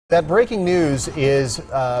That breaking news is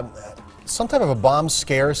some type of a bomb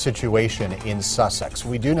scare situation in Sussex.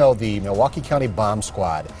 We do know the Milwaukee County Bomb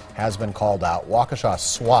Squad has been called out. Waukesha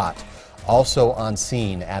SWAT also on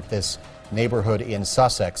scene at this neighborhood in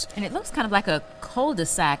Sussex. And it looks kind of like a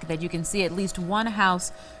cul-de-sac that you can see at least one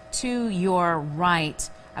house to your right,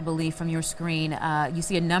 I believe, from your screen. You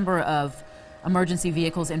see a number of emergency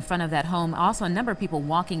vehicles in front of that home. Also, a number of people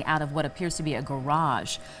walking out of what appears to be a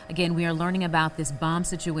garage. Again, we are learning about this bomb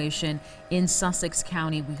situation in Sussex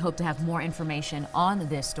County. We hope to have more information on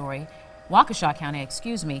this story. Waukesha County,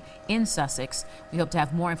 excuse me, in Sussex. We hope to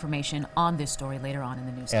have more information on this story later on in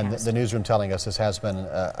the newscast. And the newsroom telling us this has been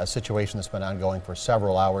a situation that's been ongoing for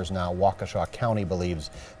several hours now. Waukesha County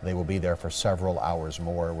believes they will be there for several hours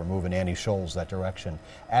more. We're moving Annie Scholes that direction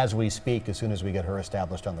as we speak. As soon as we get her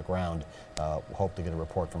established on the ground, we'll hope to get a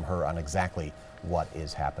report from her on exactly what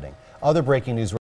is happening. Other breaking news.